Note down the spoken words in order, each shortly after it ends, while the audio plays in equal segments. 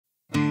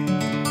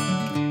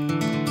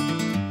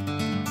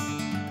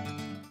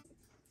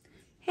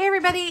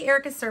everybody,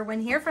 Erica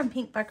Serwin here from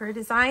Pink Buckaroo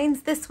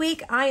Designs. This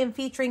week I am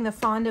featuring the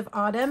Fond of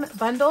Autumn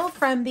bundle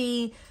from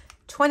the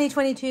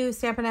 2022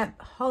 Stampin'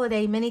 Up!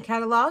 Holiday Mini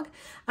Catalog.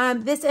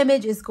 This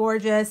image is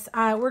gorgeous.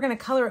 We're going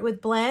to color it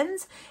with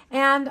blends,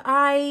 and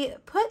I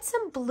put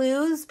some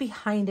blues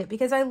behind it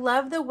because I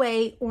love the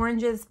way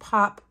oranges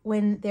pop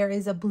when there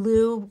is a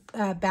blue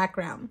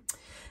background.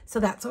 So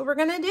that's what we're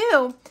going to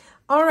do.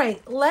 All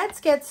right, let's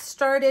get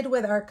started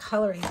with our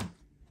coloring.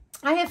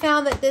 I have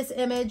found that this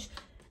image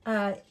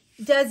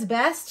does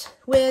best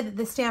with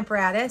the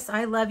Stamparatus.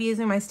 I love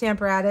using my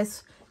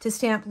Stamparatus to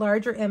stamp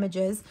larger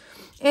images.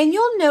 And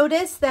you'll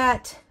notice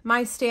that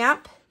my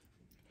stamp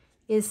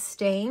is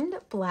stained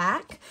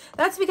black.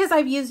 That's because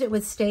I've used it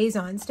with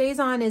StazOn.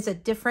 StazOn is a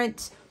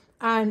different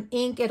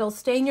ink. It'll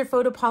stain your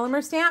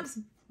photopolymer stamps,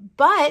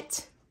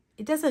 but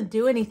it doesn't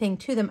do anything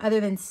to them other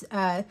than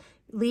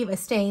leave a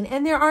stain.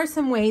 And there are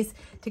some ways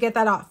to get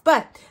that off.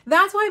 But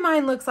that's why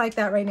mine looks like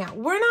that right now.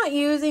 We're not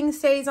using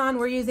StazOn,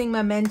 we're using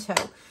Memento.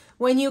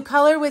 When you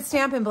color with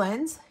Stampin'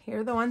 Blends, here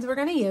are the ones we're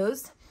going to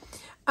use.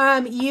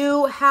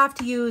 You have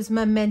to use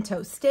Memento.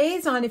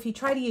 StazOn, if you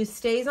try to use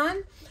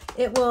StazOn,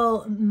 it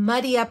will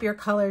muddy up your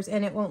colors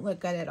and it won't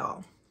look good at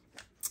all.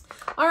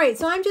 All right,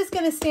 so I'm just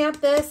going to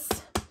stamp this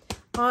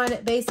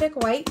on basic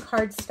white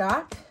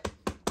cardstock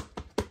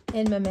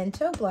in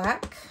Memento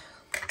Black.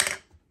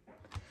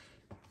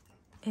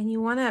 And you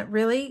want to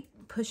really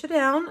push it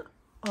down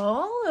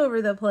all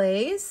over the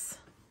place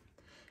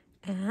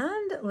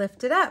and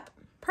lift it up.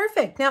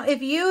 Perfect. Now,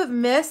 if you have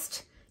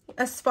missed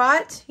a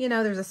spot, you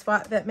know, there's a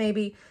spot that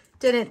maybe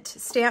didn't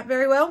stamp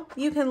very well,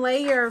 you can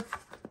lay your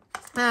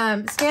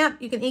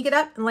stamp, you can ink it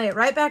up and lay it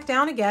right back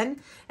down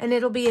again, and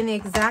it'll be in the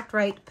exact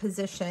right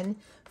position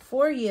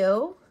for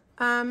you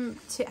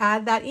to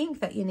add that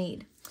ink that you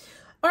need.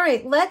 All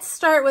right, let's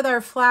start with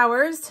our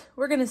flowers.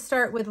 We're going to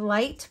start with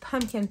light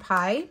pumpkin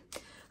pie.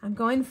 I'm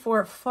going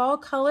for fall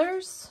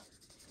colors,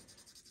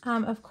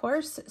 of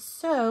course.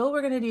 So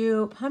we're going to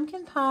do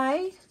pumpkin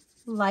pie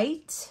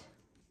light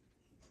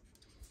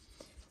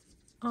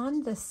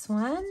on this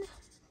one.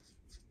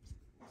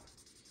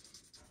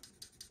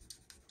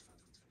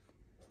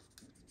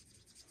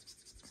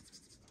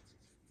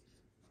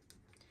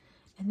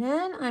 And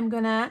then I'm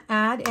going to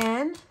add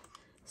in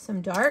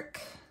some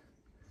dark,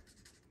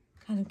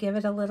 kind of give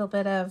it a little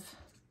bit of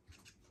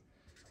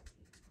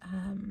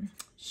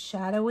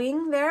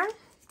shadowing there.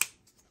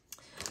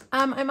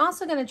 I'm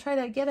also going to try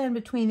to get in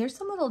between. There's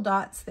some little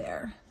dots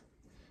there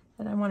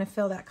that I want to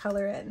fill that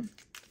color in.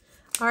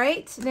 All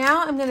right,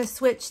 now I'm going to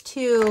switch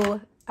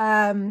to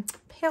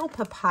Pale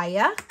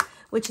Papaya,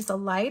 which is a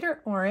lighter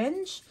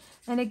orange.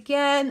 And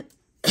again,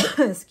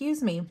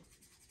 excuse me,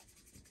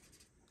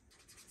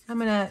 I'm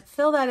going to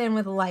fill that in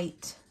with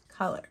light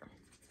color,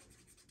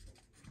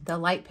 the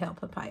light Pale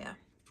Papaya.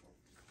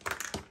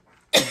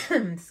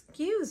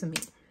 Excuse me.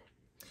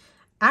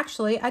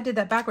 Actually, I did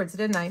that backwards,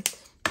 didn't I?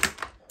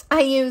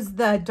 I used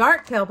the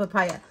dark Pale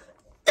Papaya.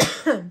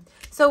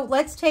 So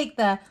let's take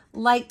the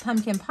light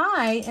pumpkin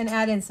pie and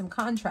add in some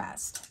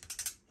contrast.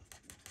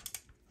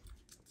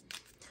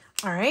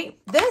 All right,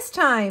 this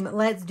time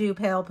let's do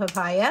Pale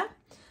Papaya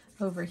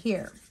over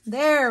here.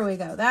 There we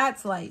go.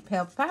 That's light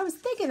Pale Papaya. I was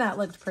thinking that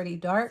looked pretty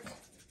dark.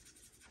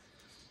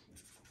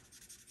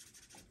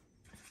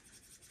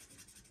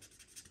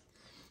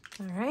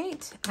 All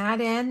right,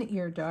 add in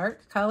your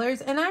dark colors,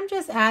 and I'm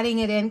just adding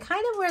it in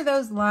kind of where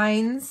those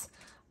lines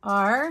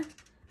are,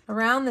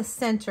 around the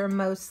center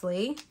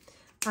mostly.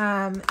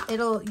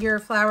 Your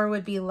flower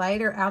would be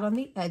lighter out on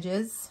the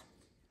edges.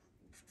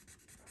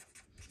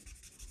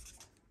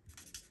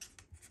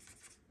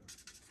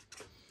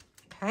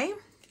 Okay,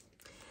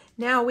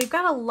 now we've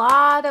got a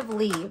lot of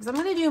leaves. I'm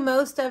going to do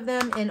most of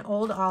them in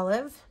Old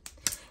Olive,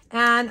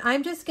 and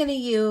I'm just going to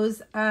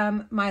use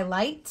my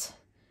light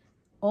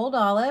Old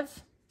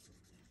Olive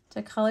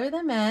to color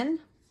them in.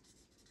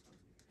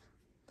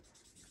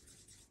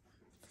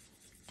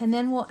 And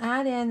then we'll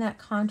add in that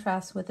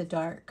contrast with the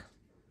dark.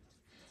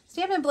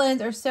 Stampin'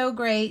 Blends are so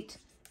great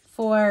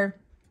for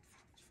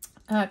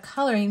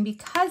coloring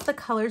because the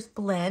colors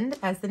blend,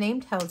 as the name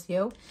tells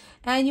you,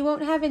 and you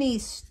won't have any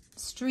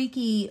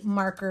streaky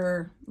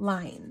marker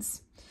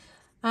lines.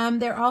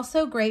 They're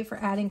also great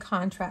for adding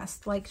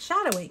contrast, like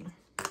shadowing.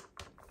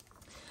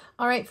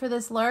 All right, for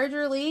this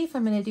larger leaf,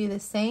 I'm going to do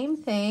the same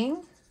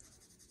thing.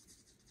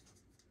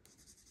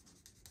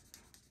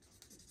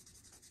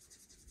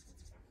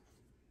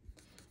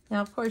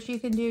 Now, of course, you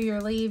can do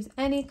your leaves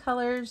any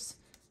colors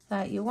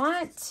that you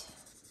want.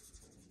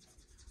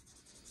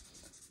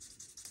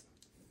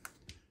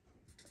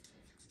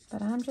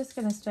 But I'm just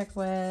going to stick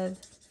with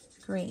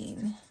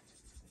green.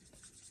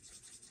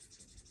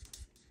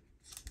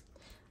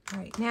 All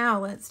right, now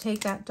let's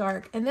take that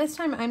dark. And this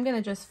time I'm going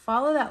to just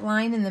follow that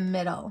line in the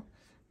middle,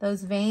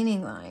 those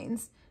veining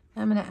lines.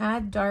 I'm going to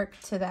add dark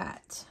to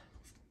that.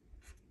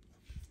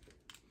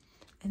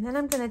 And then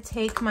I'm going to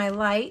take my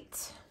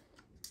light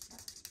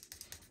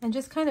and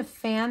just kind of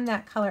fan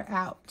that color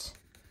out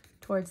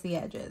towards the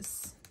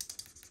edges.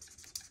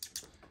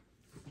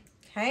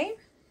 Okay.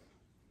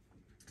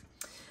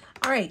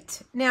 All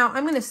right, now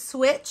I'm going to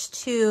switch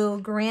to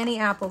Granny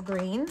Apple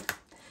Green,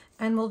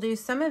 and we'll do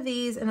some of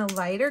these in a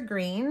lighter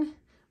green.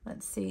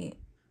 Let's see.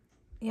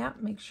 Yeah,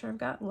 make sure I've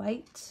got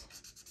light.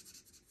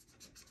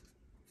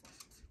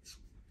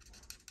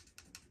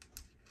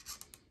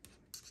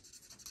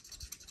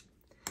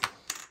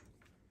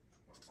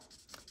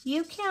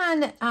 You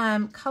can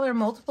color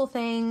multiple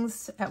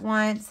things at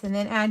once and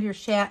then add your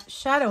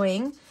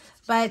shadowing,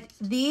 but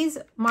these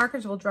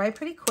markers will dry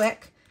pretty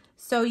quick.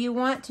 So you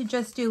want to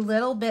just do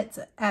little bits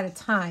at a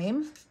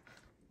time,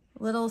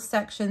 little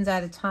sections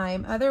at a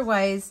time.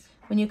 Otherwise,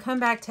 when you come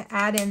back to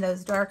add in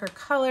those darker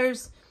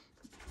colors,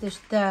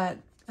 the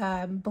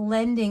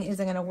blending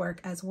isn't going to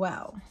work as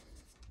well.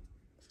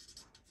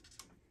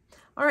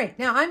 All right,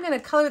 now I'm going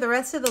to color the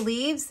rest of the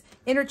leaves,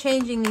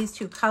 interchanging these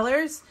two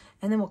colors,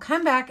 and then we'll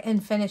come back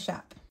and finish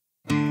up.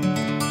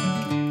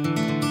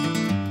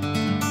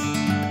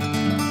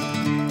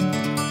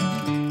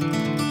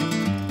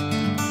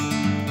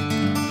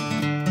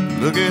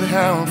 Look at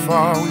how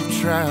far we've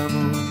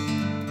traveled.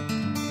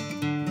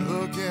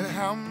 Look at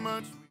how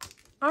much.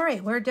 All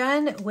right, we're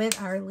done with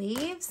our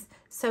leaves.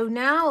 So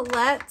now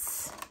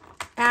let's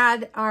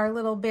add our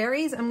little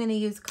berries. I'm going to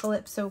use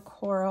Calypso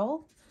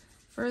Coral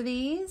for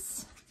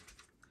these.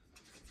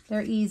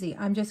 They're easy.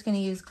 I'm just going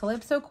to use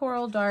Calypso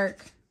Coral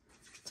Dark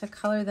to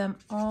color them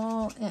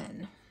all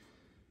in.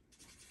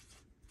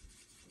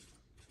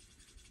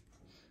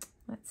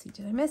 Let's see,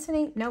 did I miss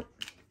any? Nope.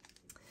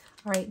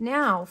 All right,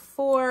 now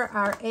for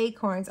our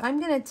acorns, I'm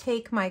going to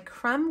take my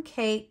Crumb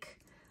Cake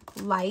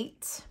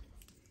Light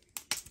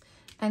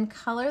and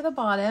color the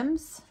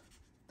bottoms.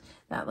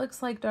 That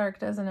looks like dark,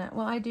 doesn't it?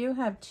 Well, I do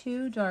have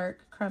two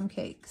dark crumb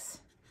cakes.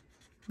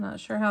 I'm not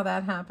sure how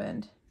that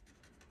happened,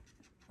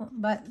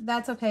 but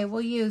that's okay.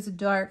 We'll use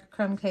dark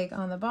crumb cake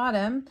on the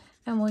bottom,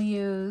 and we'll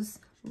use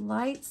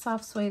light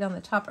soft suede on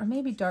the top, or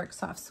maybe dark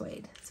soft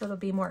suede, so it'll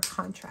be more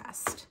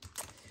contrast.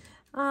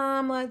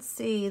 Let's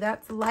see,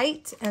 that's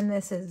light and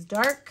this is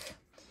dark.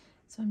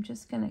 So I'm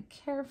just gonna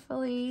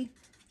carefully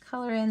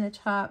color in the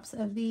tops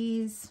of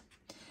these.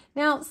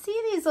 Now, see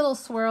these little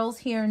swirls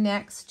here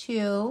next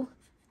to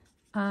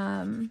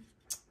the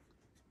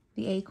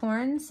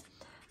acorns?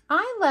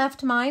 I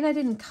left mine, I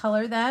didn't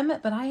color them,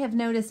 but I have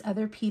noticed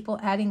other people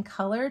adding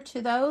color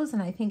to those,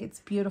 and I think it's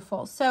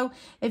beautiful. So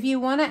if you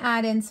want to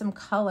add in some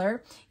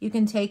color, you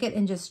can take it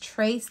and just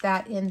trace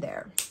that in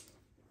there.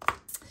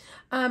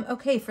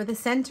 Okay, for the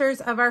centers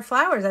of our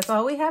flowers, that's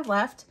all we have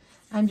left.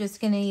 I'm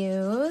just going to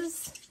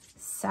use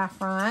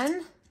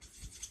saffron.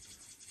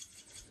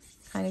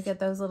 Kind of get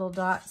those little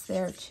dots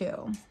there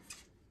too.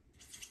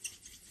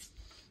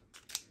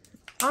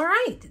 All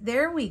right,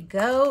 there we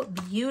go,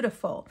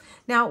 beautiful.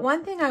 Now,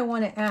 one thing I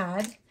want to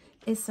add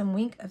is some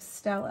Wink of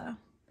Stella.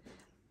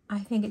 I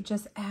think it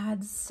just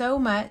adds so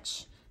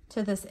much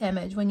to this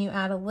image when you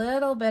add a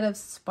little bit of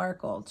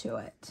sparkle to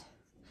it.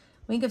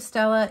 Wink of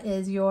Stella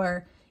is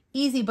your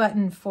easy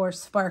button for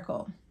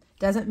sparkle.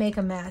 Doesn't make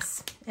a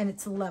mess, and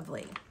it's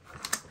lovely.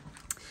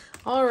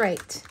 All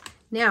right,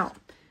 now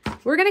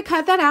we're gonna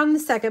cut that out in a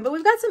second, but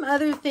we've got some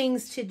other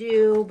things to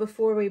do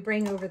before we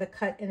bring over the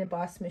cut and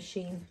emboss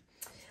machine.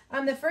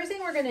 The first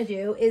thing we're gonna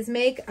do is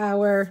make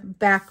our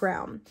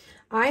background.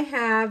 I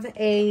have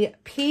a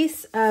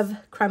piece of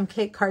crumb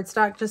cake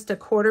cardstock, just a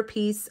quarter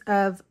piece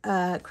of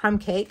crumb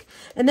cake.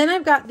 And then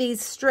I've got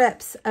these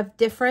strips of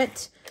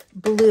different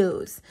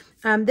blues.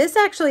 This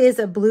actually is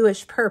a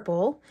bluish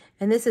purple,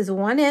 and this is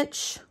 1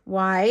 inch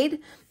wide.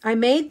 I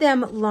made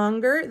them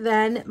longer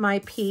than my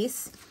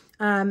piece.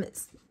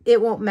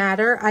 It won't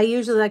matter. I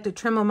usually like to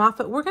trim them off,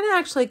 but we're gonna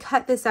actually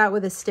cut this out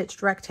with a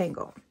stitched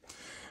rectangle.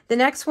 The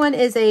next one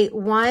is a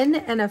 1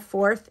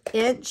 1/4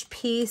 inch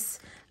piece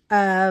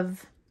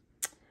of,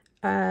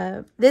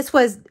 this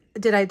was,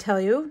 did I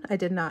tell you? I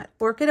did not.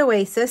 Orchid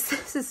Oasis.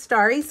 This is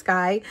Starry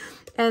Sky.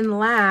 And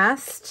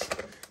last,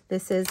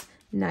 this is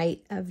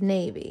Night of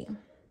Navy.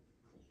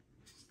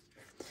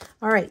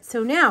 All right,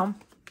 so now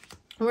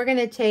we're going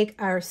to take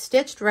our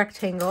stitched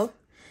rectangle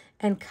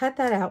and cut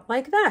that out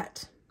like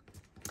that.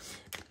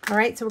 All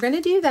right, so we're going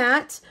to do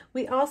that.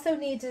 We also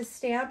need to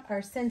stamp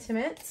our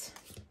sentiment.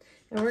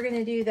 And we're going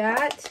to do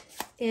that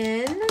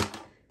in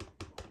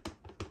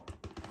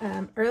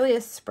Early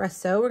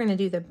Espresso. We're going to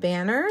do the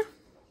banner.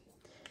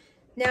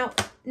 Now,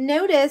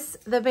 notice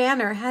the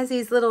banner has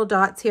these little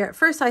dots here. At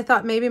first, I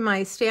thought maybe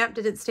my stamp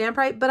didn't stamp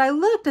right, but I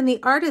looked and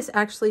the artist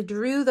actually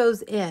drew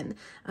those in.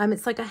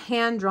 It's like a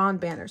hand-drawn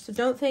banner. So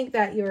don't think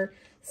that your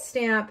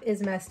stamp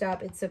is messed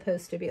up. It's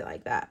supposed to be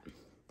like that.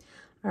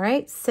 All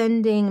right,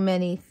 sending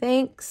many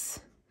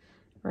thanks.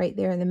 Right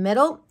there in the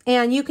middle.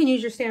 And you can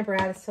use your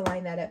Stamparatus to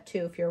line that up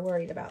too if you're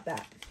worried about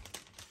that.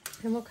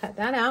 And we'll cut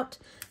that out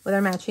with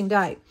our matching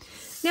die.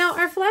 Now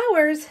our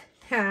flowers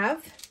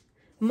have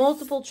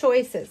multiple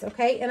choices,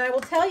 okay? And I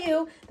will tell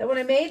you that when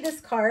I made this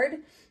card,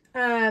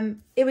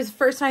 it was the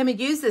first time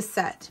I'd used this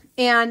set.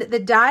 And the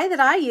die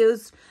that I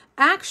used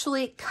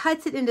actually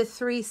cuts it into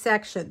 3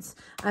 sections.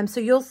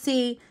 So you'll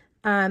see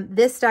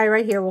this die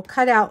right here will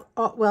cut out,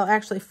 well,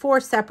 actually 4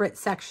 separate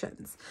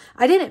sections.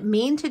 I didn't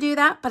mean to do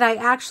that, but I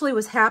actually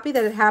was happy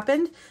that it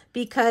happened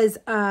because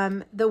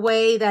the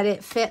way that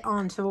it fit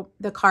onto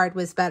the card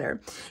was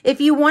better. If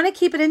you want to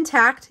keep it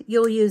intact,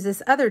 you'll use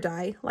this other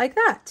die like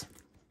that.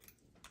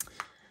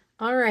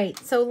 All right,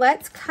 so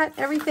let's cut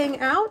everything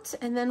out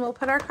and then we'll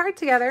put our card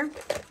together.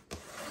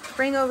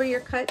 Bring over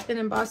your cut and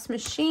emboss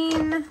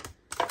machine.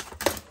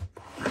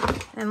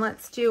 And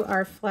let's do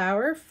our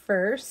flower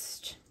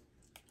first.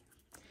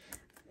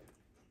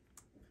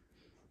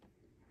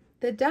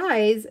 The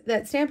dies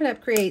that Stampin'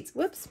 Up! Creates,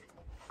 whoops,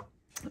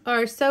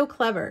 are so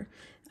clever.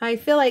 I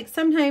feel like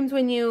sometimes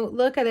when you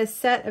look at a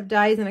set of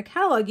dies in a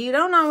catalog, you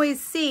don't always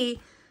see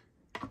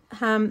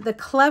the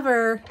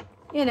clever,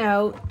 you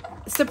know,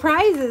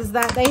 surprises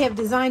that they have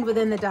designed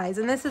within the dies.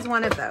 And this is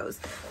one of those,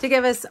 to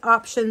give us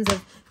options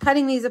of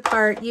cutting these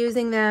apart,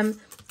 using them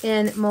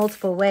in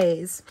multiple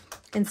ways,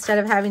 instead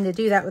of having to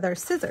do that with our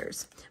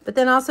scissors. But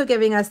then also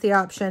giving us the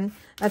option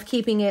of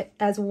keeping it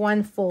as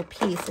one full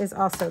piece is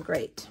also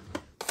great.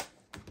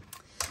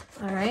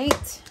 All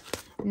right,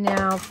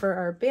 now for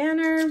our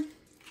banner.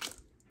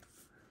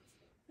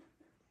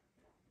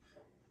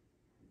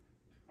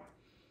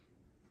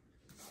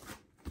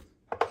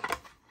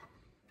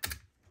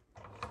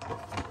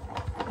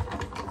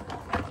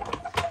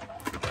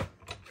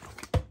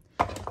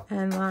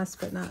 And last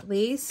but not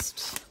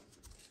least,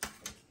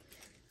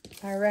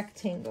 our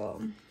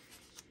rectangle.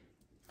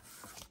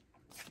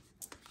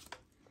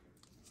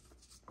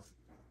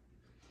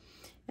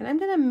 And I'm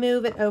going to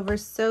move it over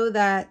so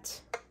that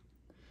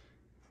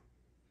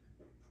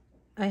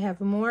I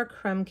have more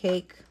crumb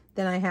cake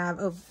than I have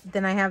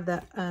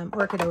the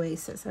Orchid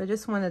Oasis. I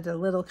just wanted a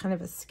little kind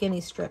of a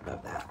skinny strip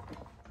of that.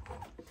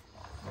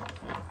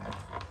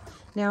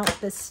 Now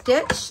the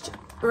stitched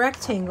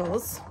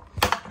rectangles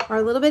are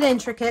a little bit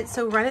intricate,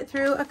 so run it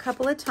through a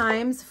couple of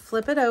times,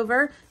 flip it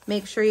over,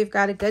 make sure you've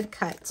got a good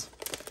cut,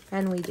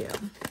 and we do.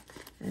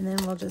 And then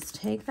we'll just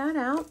take that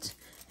out,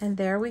 and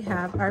there we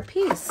have our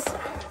piece.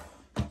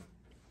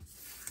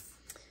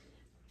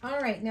 All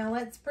right, now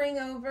let's bring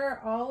over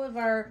all of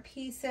our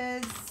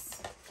pieces.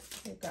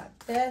 We've got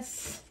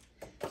this,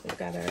 we've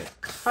got our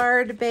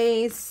card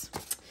base.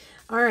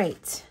 All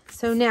right,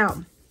 so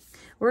now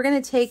we're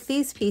gonna take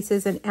these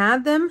pieces and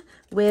add them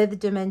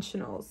with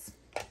dimensionals.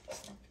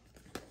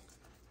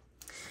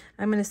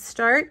 I'm gonna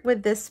start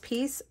with this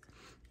piece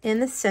in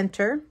the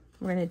center.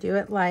 We're gonna do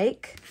it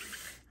like,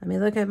 let me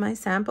look at my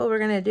sample. We're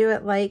gonna do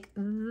it like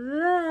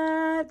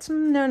that.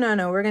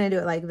 No, we're gonna do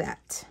it like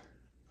that.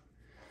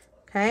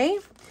 Okay,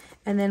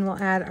 and then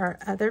we'll add our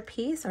other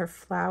piece, our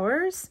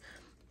flowers,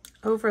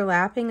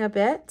 overlapping a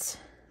bit,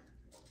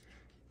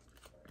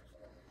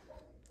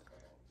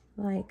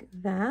 like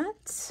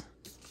that.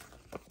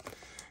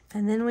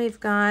 And then we've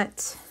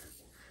got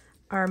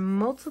our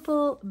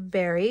multiple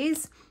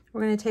berries.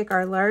 We're going to take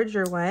our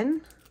larger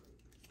one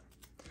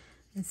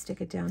and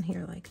stick it down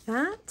here like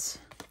that.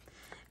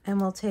 And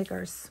we'll take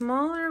our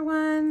smaller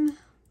one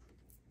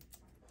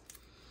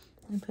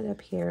and put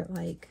up here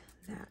like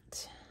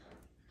that.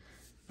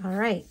 All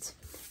right,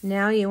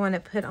 now you want to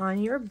put on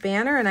your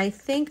banner, and I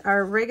think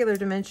our regular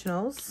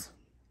dimensionals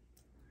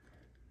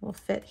will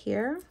fit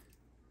here.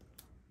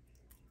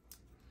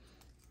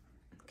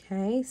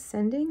 Okay,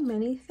 sending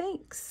many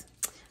thanks.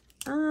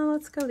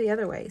 Let's go the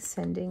other way,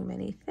 sending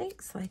many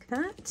thanks, like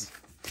that.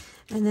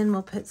 And then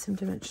we'll put some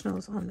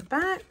dimensionals on the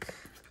back.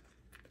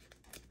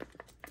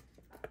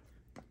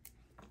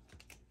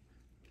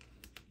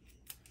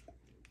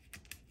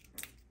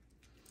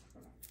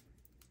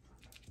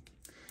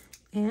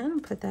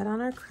 And put that on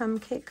our crumb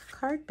cake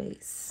card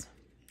base.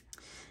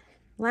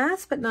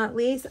 Last but not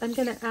least, I'm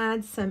going to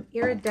add some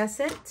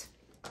iridescent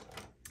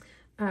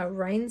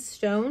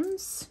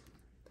rhinestones,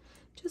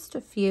 just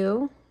a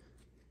few.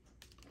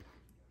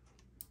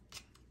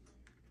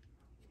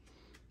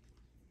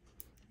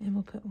 And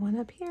we'll put one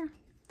up here.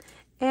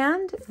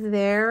 And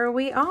there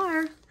we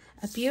are,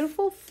 a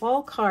beautiful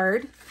fall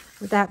card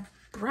with that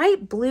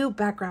bright blue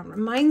background.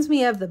 Reminds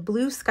me of the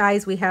blue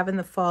skies we have in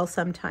the fall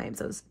sometimes,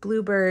 those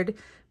bluebird,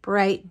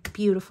 bright,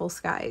 beautiful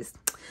skies.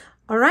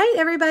 All right,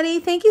 everybody,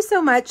 thank you so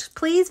much.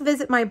 Please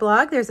visit my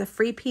blog. There's a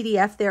free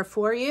PDF there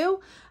for you.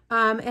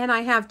 And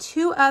I have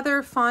 2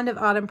 other Fond of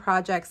Autumn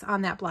projects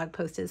on that blog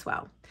post as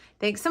well.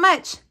 Thanks so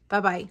much.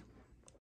 Bye-bye.